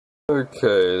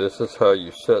Okay, this is how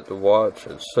you set the watch.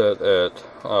 It's set at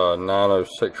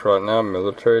 9:06 right now,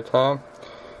 military time.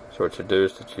 So what you do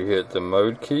is that you hit the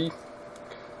mode key,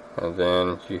 and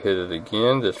then you hit it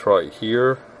again. This right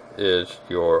here is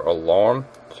your alarm.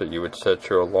 So you would set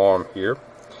your alarm here.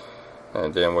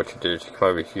 And then what you do is you come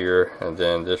over here, and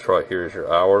then this right here is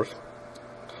your hours.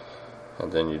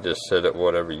 And then you just set it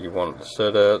whatever you want it to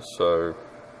set at. So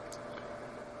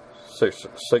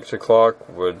 6 o'clock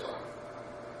would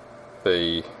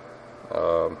be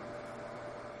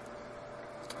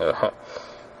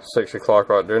 6 o'clock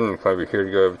right there, and you come over here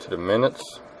to go over to the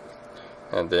minutes,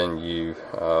 and then you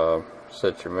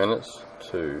set your minutes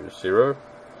to 0,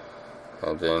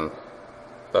 and then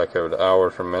back over to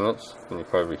hours or minutes, and you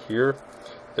come over here.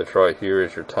 This right here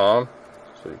is your time,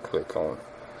 so you click on,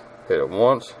 hit it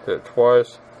once, hit it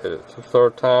twice, hit it the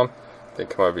third time, then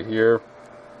come over here,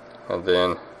 and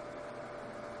then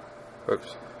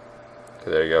oops, okay,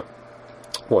 there you go.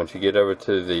 Once you get over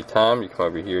to the time, you come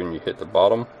over here and you hit the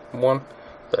bottom one.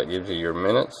 That gives you your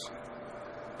minutes.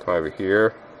 Come over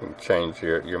here and change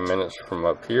your minutes from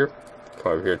up here.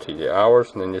 Come over here to your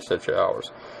hours, and then you set your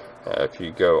hours. If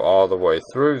you go all the way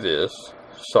through this,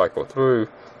 cycle through,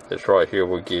 this right here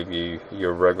will give you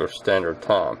your regular standard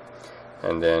time.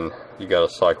 And then you got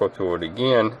to cycle through it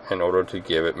again in order to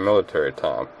give it military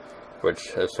time.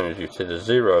 Which, as soon as you see the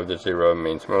 0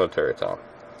 means military time.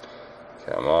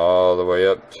 Come all the way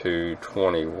up to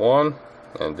 21,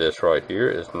 and this right here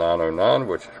is 9:09,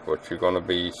 which is what you're going to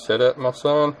be set at, my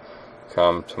son,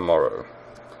 come tomorrow.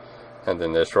 And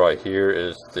then this right here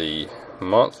is the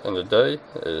month and the day.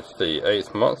 It's the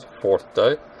 8th month, 4th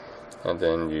day. And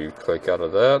then you click out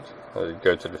of that,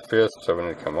 go to the 5th, so we're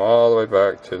going to come all the way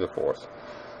back to the 4th.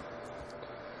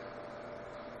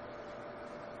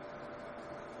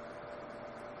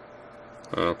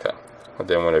 Okay. And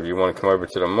then whenever you want to come over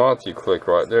to the month, you click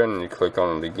right there, and then you click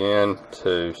on it again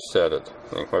to set it.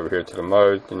 And you come over here to the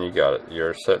mode, then you got it.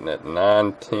 You're setting it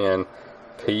 9:10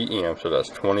 p.m. So that's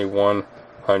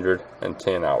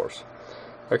 2110 hours.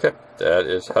 Okay, that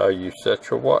is how you set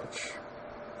your watch.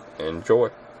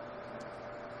 Enjoy.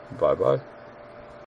 Bye bye.